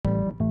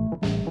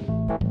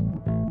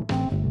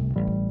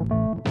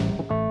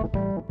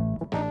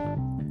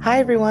Hi,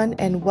 everyone,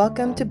 and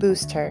welcome to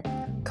Boost Her,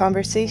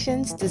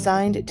 conversations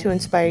designed to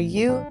inspire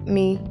you,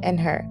 me, and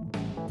her.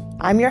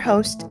 I'm your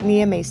host,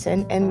 Nia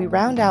Mason, and we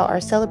round out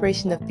our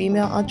celebration of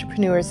female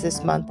entrepreneurs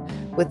this month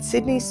with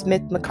Sydney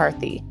Smith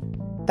McCarthy,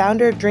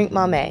 founder of Drink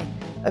Mame,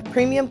 a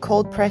premium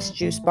cold-pressed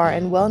juice bar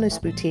and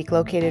wellness boutique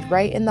located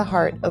right in the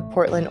heart of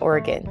Portland,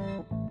 Oregon.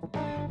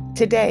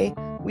 Today,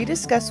 we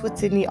discuss with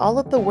Sydney all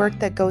of the work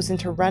that goes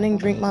into running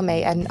Drink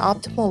Mame at an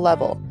optimal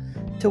level,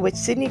 to which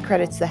Sydney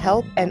credits the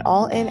help and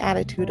all-in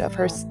attitude of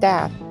her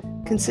staff,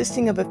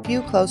 consisting of a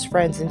few close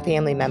friends and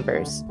family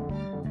members.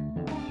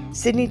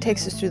 Sydney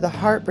takes us through the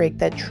heartbreak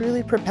that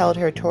truly propelled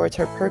her towards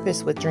her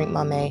purpose with Drink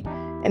Mame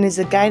and is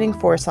a guiding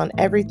force on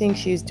everything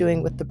she is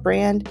doing with the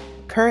brand,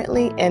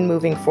 currently and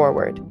moving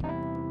forward.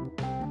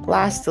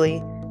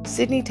 Lastly,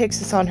 Sydney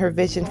takes us on her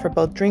vision for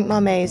both Drink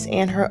Mame's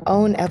and her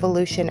own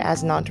evolution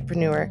as an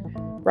entrepreneur,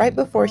 right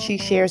before she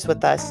shares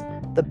with us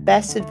the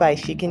best advice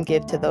she can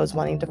give to those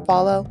wanting to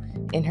follow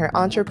in her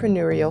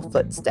entrepreneurial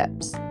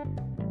footsteps.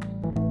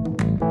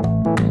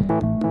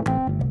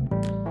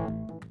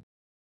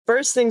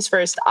 First things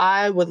first,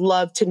 I would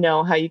love to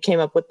know how you came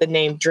up with the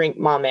name Drink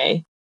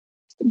Mame.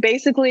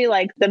 Basically,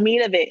 like the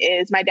meat of it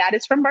is my dad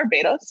is from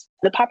Barbados.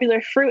 The popular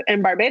fruit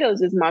in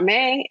Barbados is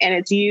mame, and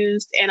it's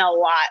used in a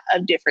lot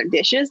of different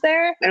dishes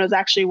there. And it was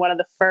actually one of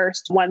the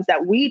first ones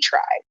that we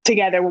tried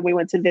together when we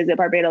went to visit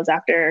Barbados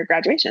after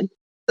graduation.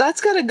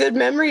 That's got a good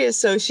memory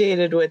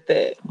associated with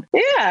it.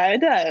 Yeah,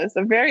 it does.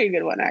 A very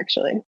good one,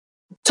 actually.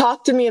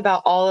 Talk to me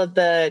about all of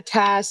the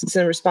tasks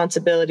and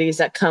responsibilities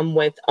that come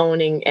with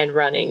owning and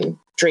running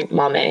Drink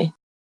Mame.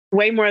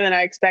 Way more than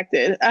I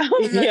expected.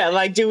 Yeah,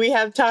 like, do we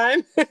have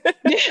time?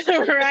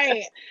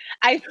 Right.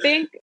 I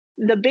think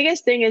the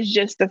biggest thing is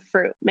just the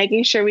fruit,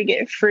 making sure we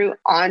get fruit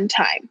on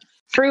time.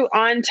 Fruit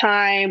on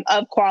time,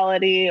 of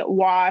quality,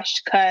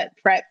 washed, cut,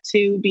 prepped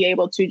to be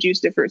able to juice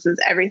the fruit, since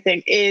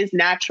everything is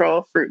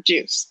natural fruit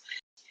juice.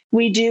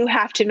 We do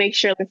have to make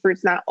sure the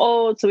fruit's not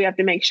old. So we have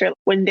to make sure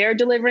when they're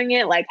delivering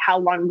it, like how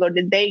long ago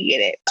did they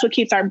get it? That's what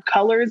keeps our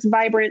colors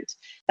vibrant.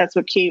 That's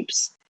what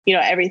keeps,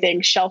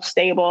 everything shelf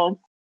stable.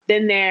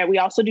 Then we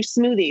also do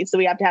smoothies. So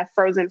we have to have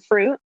frozen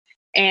fruit.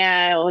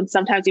 And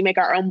sometimes we make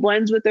our own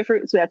blends with the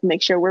fruit. So we have to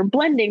make sure we're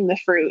blending the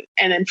fruit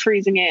and then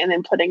freezing it and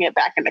then putting it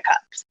back into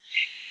cups.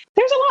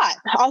 There's a lot.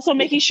 Also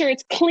making sure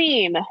it's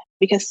clean,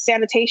 because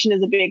sanitation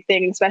is a big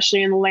thing,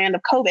 especially in the land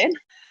of COVID.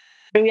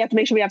 And we have to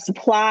make sure we have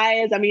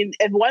supplies. I mean,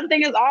 if one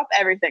thing is off,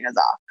 everything is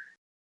off.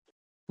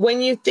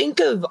 When you think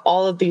of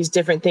all of these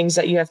different things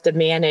that you have to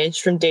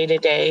manage from day to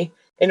day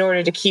in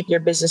order to keep your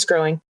business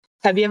growing,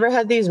 have you ever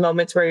had these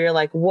moments where you're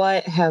like,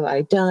 what have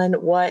I done?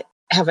 What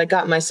have I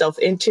got myself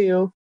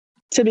into?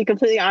 To be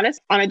completely honest,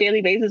 on a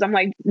daily basis, I'm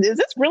like, is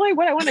this really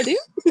what I want to do?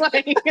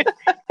 Like, is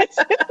this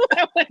what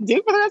I want to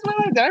do for the rest of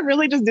my life? Did I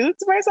really just do it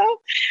to myself?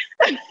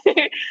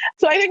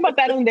 So I think about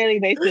that on a daily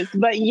basis.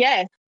 But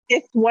yes,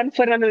 it's one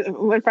foot in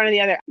front of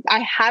the other. I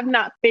have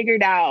not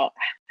figured out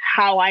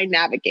how I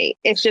navigate.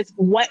 It's just,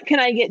 what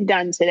can I get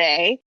done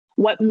today?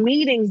 What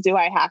meetings do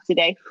I have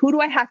today? Who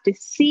do I have to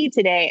see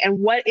today? And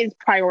what is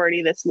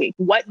priority this week?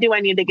 What do I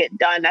need to get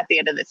done at the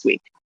end of this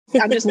week?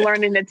 I'm just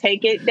learning to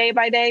take it day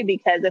by day,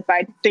 because if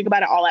I think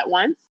about it all at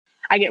once,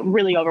 I get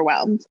really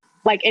overwhelmed,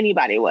 like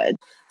anybody would.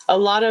 A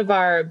lot of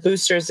our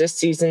boosters this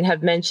season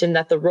have mentioned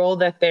that the role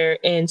that they're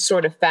in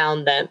sort of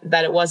found them,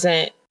 that it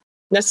wasn't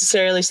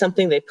necessarily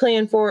something they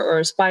planned for or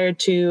aspired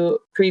to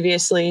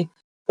previously.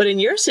 But in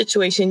your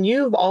situation,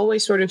 you've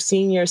always sort of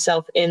seen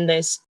yourself in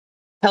this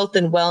health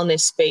and wellness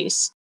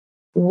space.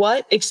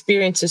 What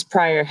experiences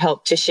prior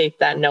helped to shape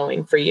that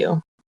knowing for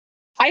you?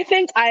 I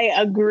think I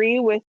agree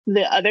with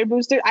the other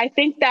boosters. I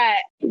think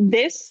that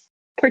this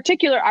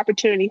particular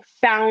opportunity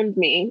found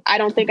me. I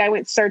don't think I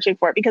went searching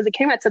for it, because it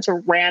came at such a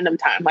random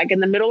time. Like in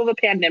the middle of a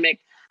pandemic,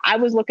 I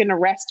was looking to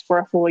rest for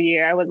a full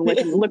year. I was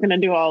looking to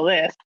do all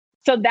this.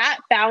 So that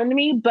found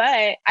me.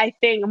 But I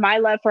think my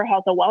love for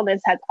health and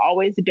wellness has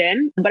always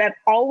been, but I've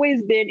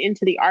always been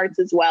into the arts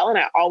as well. And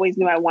I always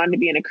knew I wanted to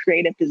be in a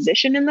creative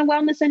position in the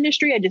wellness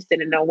industry. I just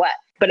didn't know what.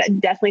 But I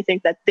definitely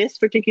think that this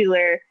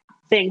particular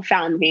thing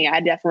found me. I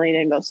definitely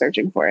didn't go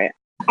searching for it.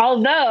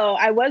 Although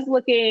I was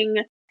looking,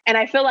 and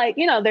I feel like,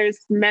 there's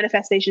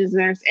manifestations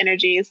and there's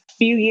energies. A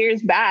few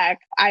years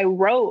back, I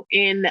wrote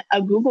in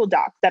a Google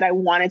Doc that I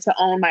wanted to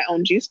own my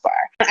own juice bar.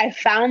 I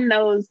found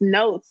those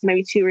notes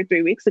maybe 2 or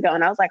 3 weeks ago.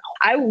 And I was like,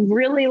 I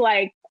really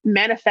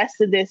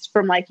manifested this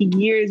from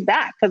years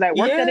back, because I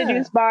worked at a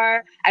juice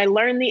bar. I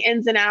learned the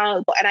ins and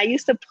outs, and I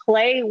used to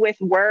play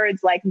with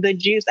words like the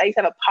juice. I used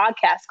to have a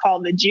podcast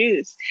called The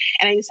Juice,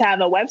 and I used to have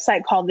a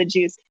website called The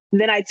Juice.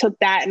 Then I took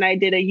that and I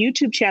did a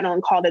YouTube channel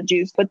and called it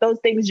Juice, but those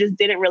things just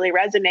didn't really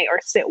resonate or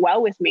sit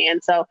well with me.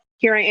 And so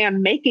here I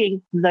am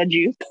making the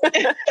juice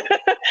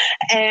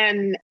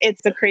and it's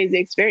a crazy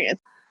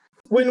experience.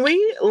 When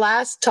we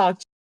last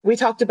talked, we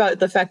talked about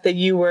the fact that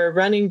you were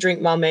running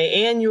Drink Mame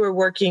and you were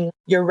working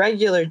your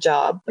regular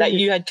job that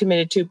you had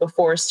committed to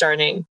before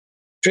starting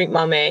Drink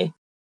Mame.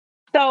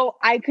 So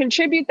I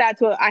contribute that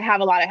to I have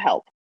a lot of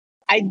help.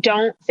 I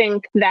don't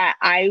think that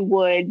I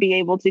would be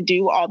able to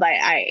do all that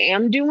I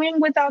am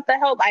doing without the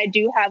help I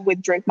do have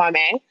with Drink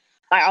Mame.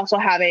 I also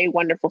have a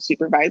wonderful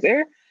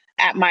supervisor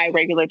at my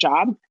regular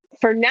job.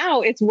 For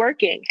now, it's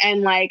working.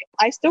 And like,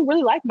 I still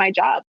really like my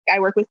job. I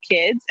work with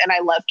kids and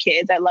I love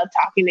kids. I love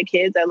talking to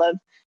kids. I love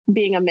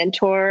being a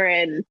mentor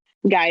and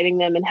guiding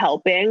them and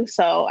helping.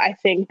 So I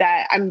think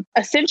that I'm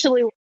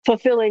essentially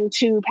fulfilling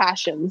two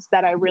passions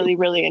that I really,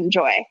 really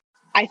enjoy.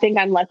 I think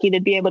I'm lucky to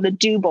be able to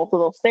do both of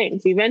those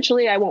things.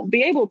 Eventually, I won't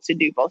be able to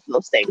do both of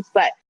those things.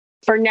 But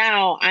for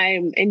now,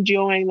 I'm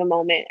enjoying the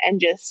moment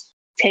and just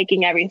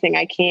taking everything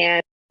I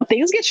can.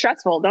 Things get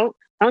stressful. Don't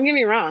get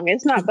me wrong.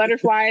 It's not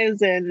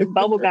butterflies and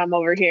bubblegum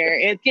over here.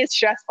 It gets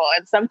stressful.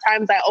 And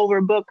sometimes I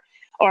overbook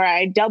or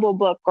I double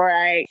book or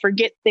I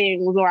forget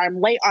things or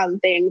I'm late on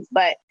things.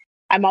 But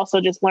I'm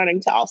also just learning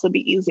to also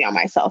be easy on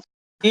myself.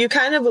 You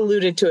kind of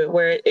alluded to it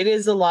where it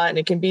is a lot and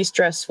it can be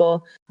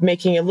stressful,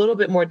 making it a little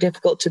bit more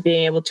difficult to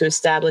being able to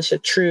establish a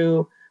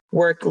true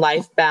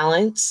work-life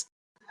balance.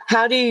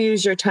 How do you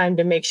use your time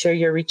to make sure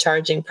you're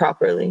recharging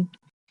properly?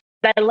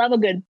 I love a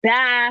good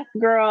bath,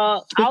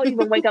 girl. I'll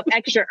even wake up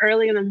extra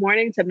early in the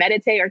morning to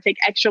meditate or take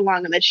extra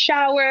long in the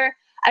shower.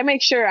 I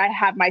make sure I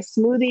have my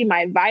smoothie,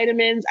 my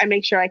vitamins. I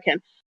make sure I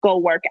can go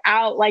work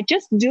out. Like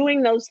just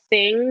doing those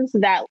things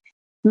that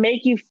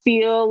make you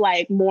feel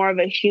like more of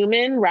a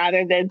human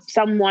rather than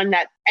someone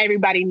that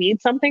everybody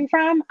needs something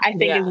from, I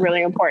think is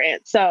really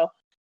important. So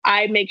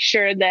I make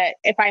sure that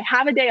if I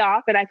have a day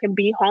off and I can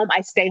be home,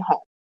 I stay home.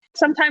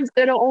 Sometimes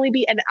it'll only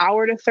be an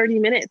hour to 30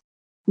 minutes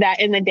that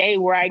in the day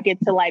where I get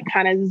to like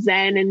kind of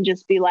zen and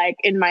just be like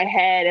in my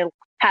head and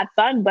have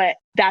fun. But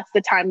that's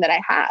the time that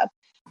I have.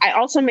 I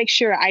also make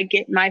sure I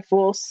get my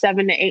full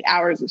 7 to 8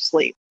 hours of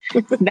sleep.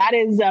 That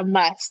is a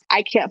must.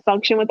 I can't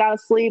function without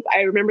sleep.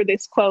 I remember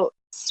this quote,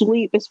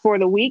 sleep is for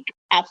the weak.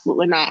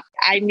 Absolutely not.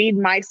 I need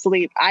my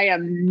sleep. I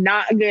am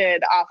not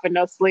good off of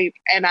no sleep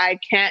and I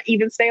can't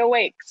even stay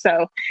awake.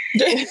 So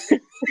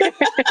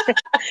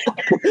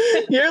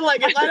you're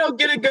like, if I don't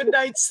get a good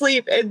night's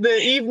sleep in the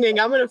evening,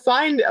 I'm going to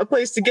find a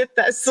place to get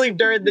that sleep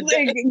during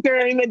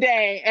the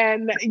day.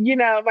 And, you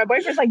know, my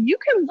boyfriend's like, you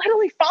can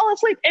literally fall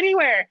asleep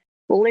anywhere.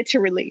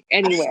 Literally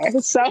anywhere.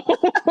 So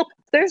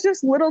there's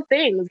just little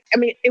things. I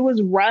mean, it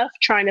was rough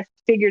trying to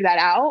figure that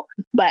out.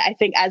 But I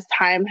think as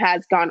time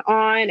has gone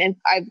on and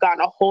I've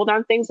gotten a hold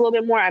on things a little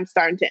bit more, I'm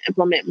starting to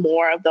implement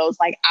more of those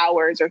like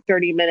hours or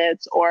 30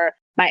 minutes or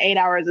my 8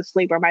 hours of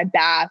sleep or my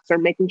baths or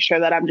making sure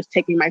that I'm just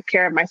taking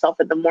care of myself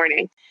in the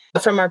morning.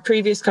 From our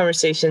previous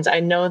conversations, I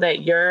know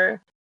that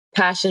your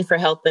passion for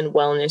health and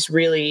wellness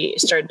really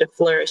started to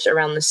flourish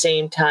around the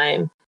same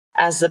time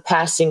as the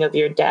passing of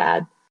your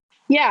dad.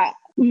 Yeah.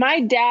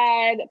 My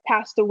dad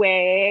passed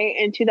away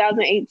in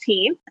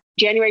 2018,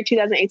 January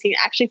 2018,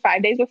 actually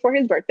 5 days before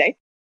his birthday,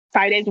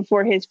 5 days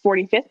before his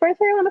 45th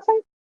birthday, I want to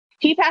say.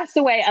 He passed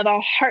away of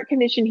a heart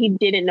condition he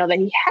didn't know that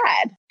he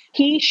had.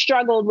 He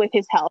struggled with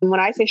his health. And when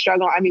I say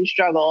struggle, I mean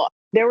struggle.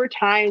 There were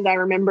times I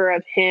remember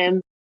of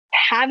him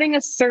having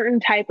a certain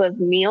type of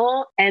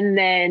meal and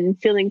then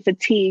feeling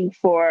fatigued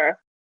for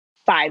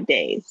 5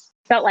 days.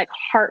 Felt like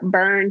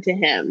heartburn to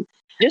him.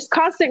 Just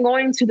constant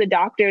going to the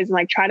doctors and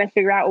like trying to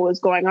figure out what was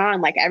going on.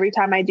 Like every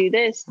time I do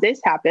this,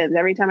 this happens.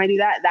 Every time I do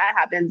that, that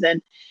happens.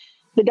 And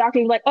the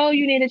doctor's like, oh,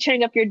 you need to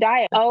change up your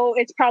diet. Oh,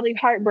 it's probably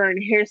heartburn.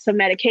 Here's some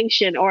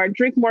medication or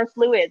drink more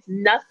fluids.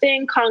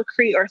 Nothing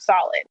concrete or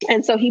solid.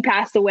 And so he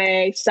passed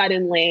away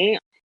suddenly,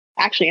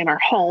 actually in our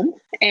home.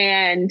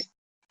 And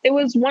it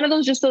was one of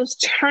those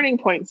turning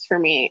points for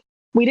me.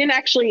 We didn't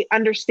actually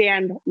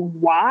understand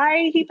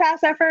why he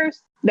passed at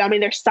first. I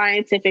mean, there's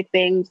scientific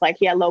things like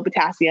he had low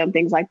potassium,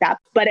 things like that.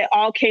 But it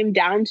all came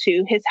down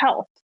to his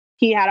health.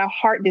 He had a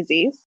heart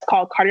disease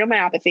called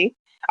cardiomyopathy,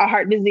 a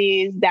heart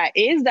disease that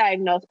is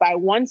diagnosed by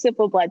one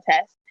simple blood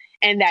test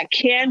and that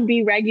can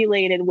be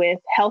regulated with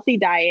healthy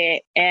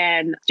diet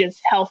and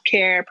just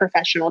healthcare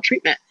professional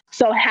treatment.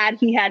 So had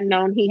he had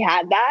known he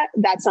had that,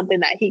 that's something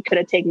that he could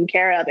have taken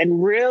care of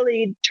and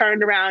really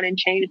turned around and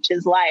changed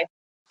his life.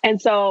 And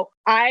so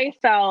I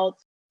felt,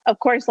 of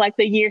course, like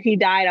the year he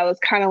died, I was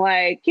kind of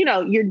like, you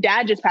know, your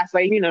dad just passed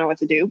away. You don't know what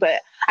to do.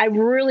 But I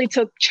really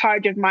took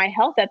charge of my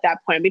health at that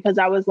point because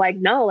I was like,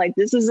 no, like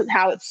this isn't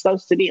how it's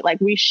supposed to be. Like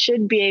we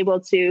should be able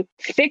to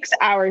fix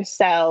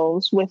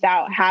ourselves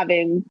without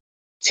having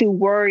to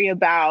worry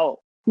about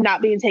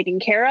not being taken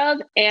care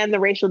of and the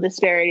racial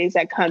disparities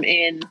that come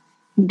in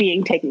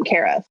being taken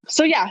care of.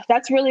 So yeah,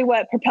 that's really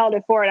what propelled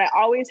it forward. I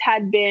always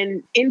had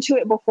been into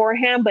it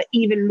beforehand, but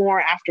even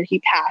more after he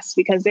passed,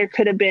 because there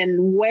could have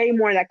been way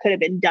more that could have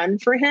been done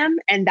for him.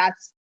 And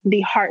that's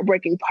the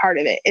heartbreaking part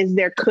of it, is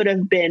there could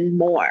have been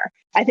more.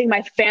 I think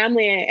my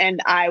family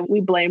and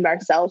we blamed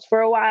ourselves for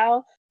a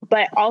while,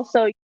 but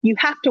also you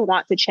have to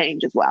want to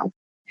change as well.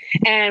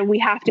 And we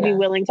have to be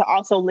willing to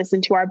also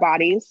listen to our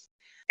bodies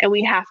and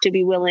we have to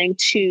be willing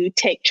to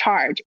take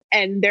charge.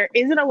 And there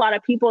isn't a lot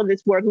of people in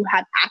this world who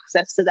have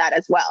access to that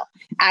as well.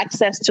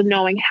 Access to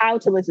knowing how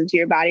to listen to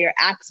your body, or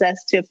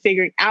access to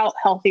figuring out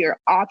healthier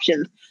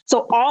options.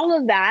 So all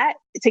of that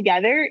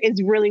together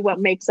is really what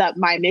makes up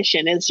my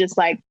mission. Is just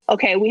like,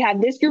 okay, we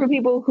have this group of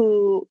people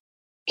who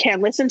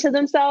can listen to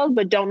themselves,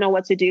 but don't know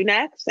what to do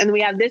next. And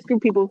we have this group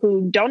of people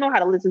who don't know how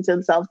to listen to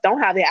themselves,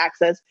 don't have the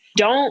access,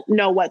 don't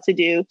know what to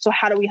do. So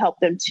how do we help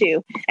them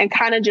too? And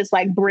kind of just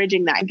like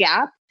bridging that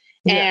gap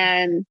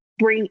and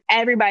bring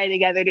everybody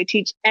together to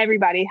teach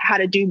everybody how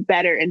to do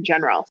better in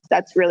general.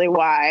 That's really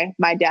why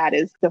my dad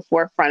is the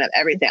forefront of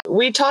everything.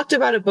 We talked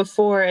about it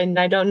before, and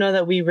I don't know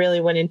that we really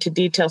went into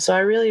detail. So I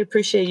really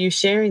appreciate you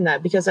sharing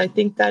that, because I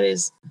think that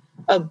is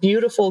a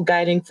beautiful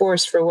guiding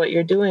force for what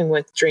you're doing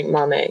with Drink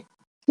Mame.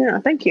 Yeah,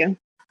 thank you.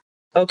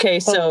 Okay,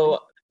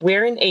 so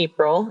we're in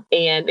April,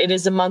 and it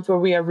is a month where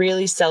we are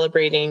really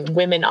celebrating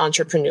women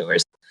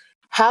entrepreneurs.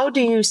 How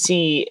do you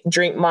see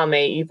Drink Mame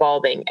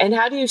evolving, and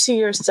how do you see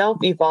yourself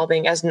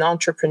evolving as an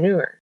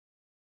entrepreneur?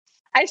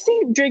 I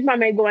see Drink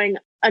Mame going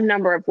a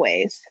number of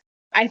ways.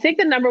 I think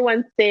the number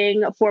one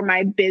thing for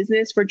my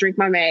business for Drink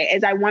Mame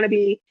is I want to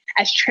be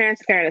as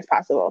transparent as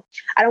possible.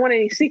 I don't want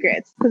any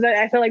secrets, because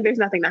I feel like there's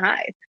nothing to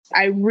hide.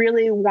 I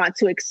really want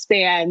to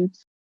expand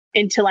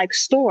into like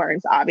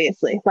stores,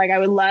 obviously. Like I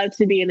would love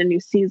to be in a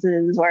New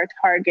Seasons or a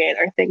Target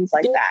or things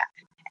like that.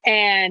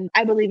 And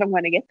I believe I'm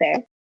going to get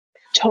there.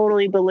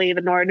 Totally believe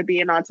in order to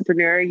be an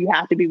entrepreneur, you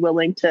have to be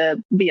willing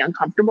to be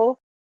uncomfortable.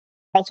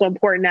 Also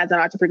important as an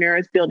entrepreneur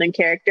is building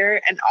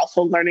character and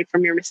also learning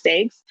from your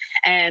mistakes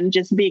and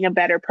just being a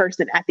better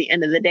person at the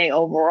end of the day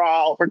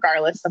overall,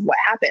 regardless of what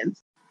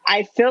happens.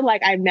 I feel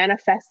like I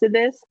manifested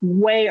this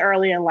way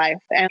early in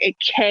life, and it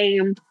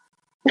came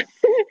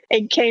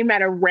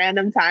at a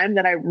random time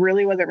that I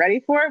really wasn't ready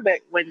for.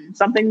 But when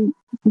something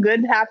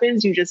good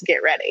happens, you just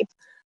get ready.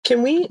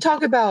 Can we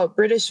talk about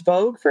British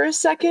Vogue for a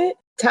second?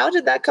 How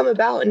did that come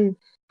about, and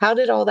how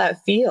did all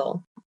that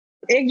feel?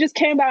 It just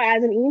came about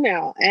as an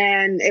email,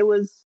 and it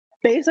was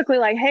basically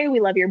like, hey, we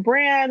love your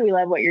brand. We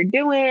love what you're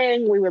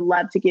doing. We would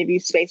love to give you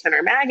space in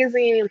our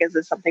magazine. Is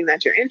this something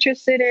that you're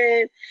interested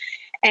in?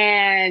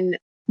 And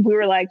we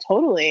were like,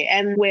 totally.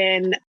 And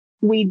when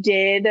we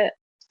did,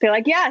 they're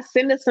like, yeah,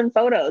 send us some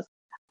photos.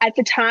 At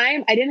the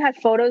time, I didn't have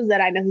photos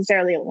that I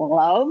necessarily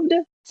loved.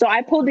 So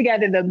I pulled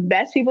together the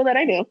best people that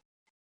I knew.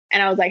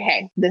 And I was like,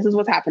 hey, this is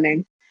what's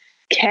happening.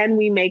 Can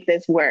we make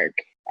this work?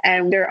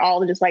 And they're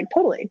all just like,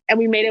 totally. And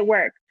we made it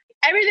work.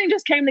 Everything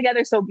just came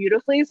together so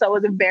beautifully. So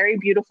it was a very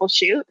beautiful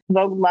shoot.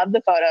 Vogue loved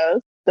the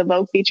photos. The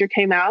Vogue feature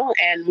came out,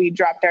 and we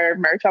dropped our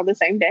merch on the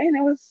same day. And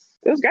it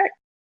was great.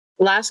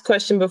 Last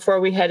question before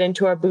we head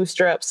into our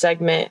Booster Up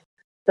segment.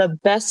 The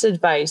best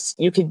advice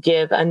you could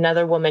give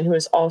another woman who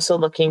is also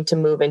looking to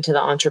move into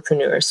the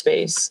entrepreneur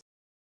space?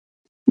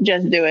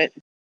 Just do it.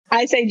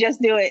 I say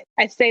just do it.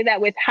 I say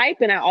that with hype,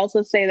 and I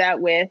also say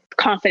that with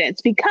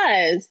confidence,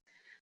 because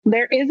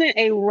there isn't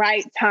a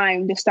right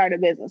time to start a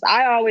business.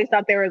 I always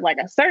thought there was like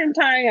a certain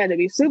time, you had to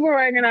be super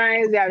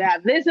organized, you had to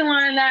have this in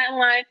line, that in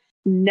line.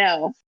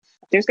 No,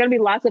 there's going to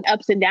be lots of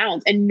ups and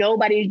downs, and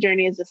nobody's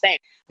journey is the same.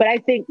 But I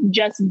think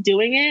just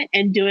doing it,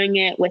 and doing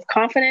it with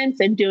confidence,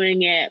 and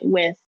doing it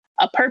with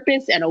a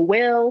purpose and a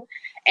will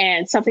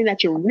and something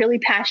that you're really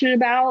passionate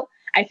about.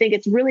 I think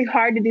it's really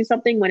hard to do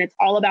something when it's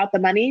all about the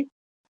money.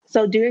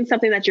 So doing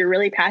something that you're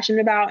really passionate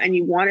about and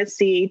you want to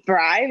see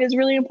thrive is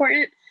really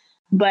important.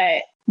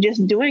 But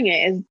just doing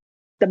it is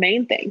the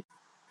main thing.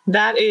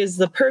 That is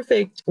the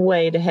perfect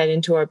way to head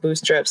into our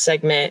Booster Up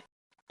segment.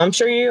 I'm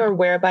sure you are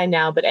aware by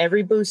now, but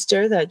every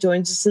booster that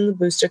joins us in the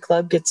Booster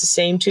Club gets the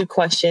same 2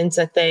 questions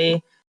that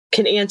they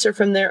can answer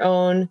from their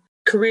own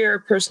career or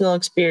personal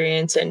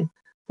experience. And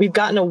we've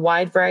gotten a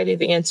wide variety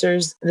of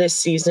answers this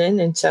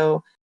season. And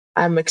so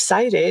I'm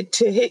excited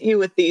to hit you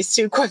with these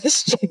 2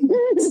 questions.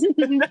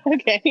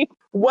 Okay.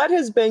 What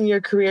has been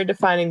your career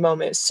defining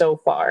moment so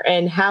far,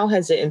 and how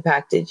has it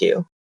impacted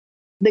you?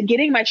 The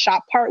getting my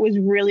shop part was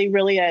really,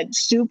 really a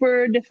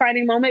super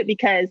defining moment,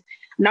 because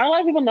not a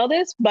lot of people know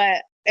this,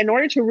 but in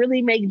order to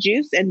really make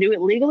juice and do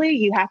it legally,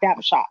 you have to have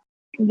a shop.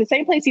 The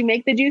same place you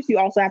make the juice, you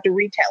also have to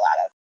retail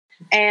out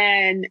of.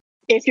 And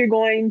if you're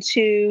going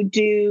to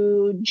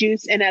do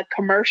juice in a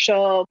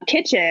commercial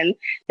kitchen,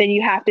 then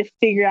you have to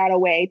figure out a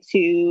way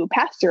to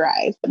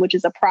pasteurize, which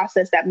is a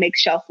process that makes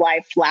shelf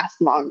life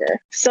last longer.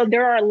 So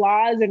there are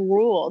laws and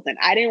rules, and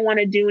I didn't want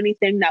to do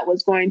anything that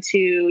was going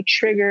to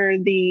trigger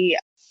the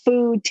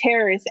Food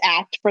Terrorist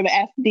Act for the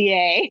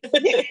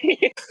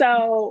FDA.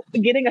 So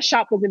getting a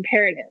shop was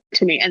imperative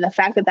to me. And the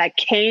fact that that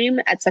came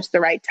at such the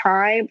right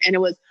time, and it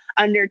was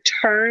under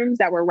terms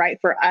that were right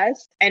for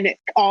us, and it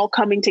all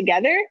coming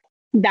together,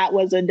 that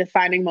was a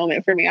defining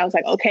moment for me. I was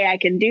like, okay, I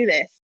can do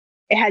this.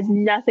 It has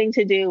nothing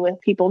to do with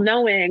people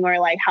knowing or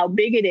like how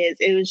big it is.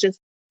 It was just,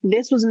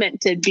 this was meant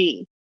to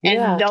be.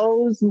 And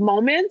those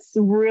moments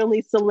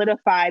really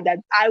solidified that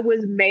I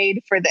was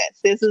made for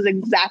this. This is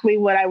exactly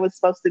what I was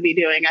supposed to be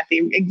doing at the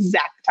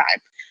exact time.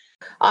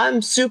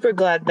 I'm super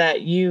glad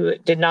that you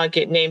did not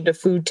get named a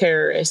food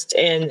terrorist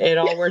and it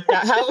all worked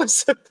out how it was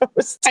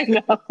supposed to. I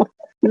know.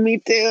 Me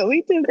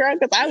too, girl,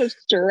 because I was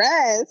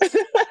stressed.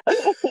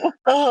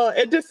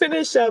 And to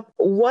finish up,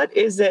 what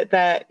is it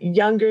that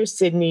younger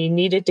Sydney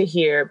needed to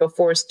hear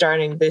before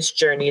starting this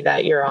journey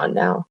that you're on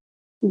now?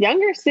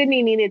 Younger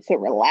Sydney needed to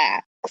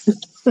relax.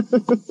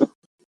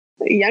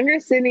 Younger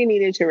Sydney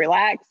needed to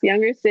relax.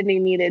 Younger Sydney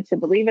needed to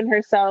believe in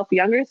herself.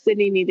 Younger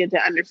Sydney needed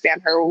to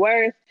understand her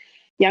worth.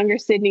 Younger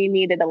Sydney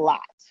needed a lot.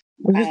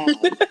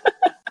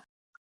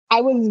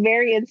 I was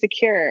very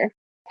insecure.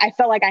 I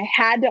felt like I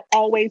had to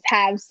always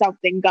have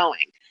something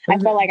going. I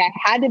felt like I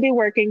had to be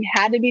working,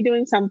 had to be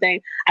doing something.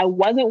 I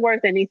wasn't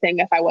worth anything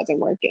if I wasn't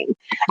working.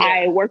 Yeah.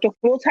 I worked a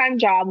full-time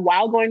job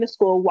while going to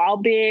school, while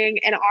being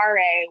an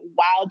RA,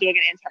 while doing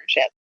an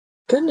internship.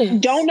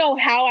 Goodness. Don't know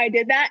how I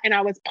did that. And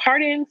I was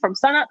partying from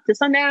sunup to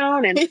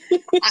sundown. And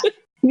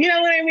you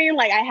know what I mean?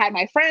 Like, I had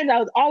my friends. I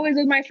was always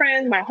with my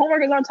friends. My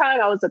homework was on time.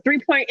 I was a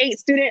 3.8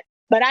 student,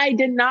 but I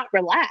did not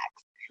relax.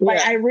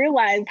 Like, I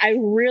realized I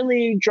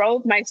really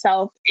drove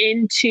myself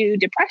into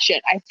depression.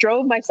 I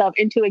drove myself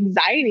into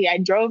anxiety. I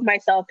drove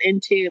myself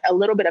into a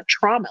little bit of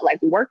trauma,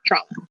 like work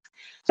trauma.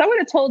 So I would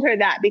have told her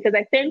that, because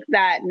I think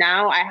that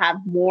now I have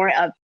more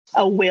of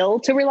a will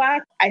to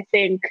relax. I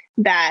think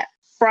that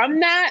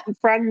from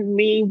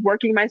me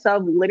working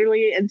myself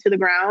literally into the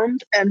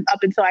ground and up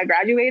until I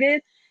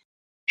graduated,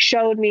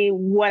 showed me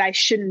what I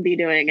shouldn't be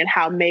doing and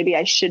how maybe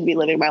I should be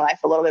living my life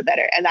a little bit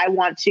better. And I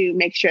want to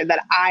make sure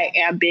that I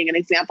am being an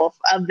example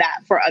of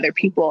that for other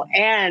people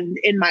and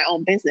in my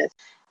own business.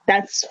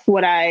 That's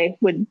what I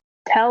would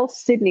tell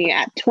Sydney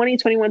at 20,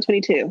 21,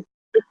 22.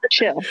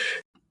 Chill.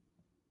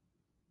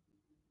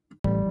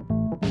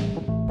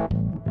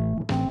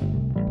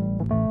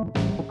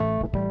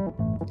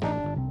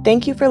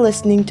 Thank you for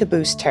listening to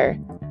Boost Her,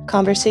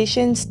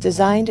 conversations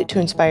designed to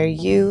inspire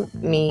you,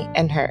 me,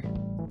 and her.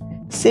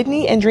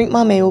 Sydney and Drink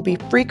Mame will be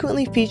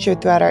frequently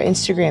featured throughout our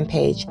Instagram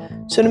page,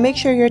 so to make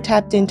sure you're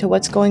tapped into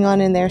what's going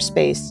on in their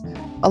space,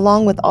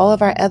 along with all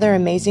of our other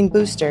amazing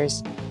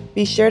boosters,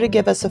 be sure to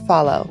give us a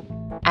follow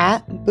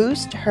at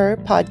Boost Her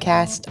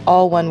Podcast,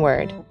 all one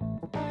word.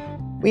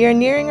 We are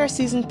nearing our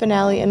season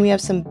finale, and we have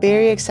some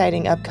very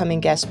exciting upcoming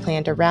guests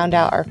planned to round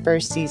out our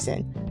first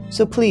season,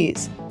 so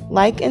please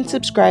like and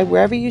subscribe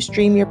wherever you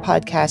stream your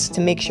podcast to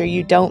make sure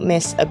you don't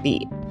miss a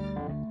beat.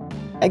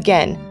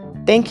 Again,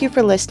 thank you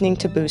for listening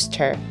to Boost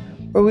Her,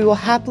 where we will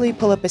happily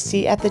pull up a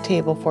seat at the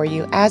table for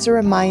you as a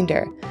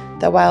reminder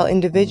that while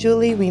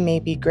individually we may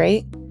be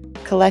great,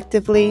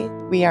 collectively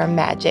we are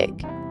magic.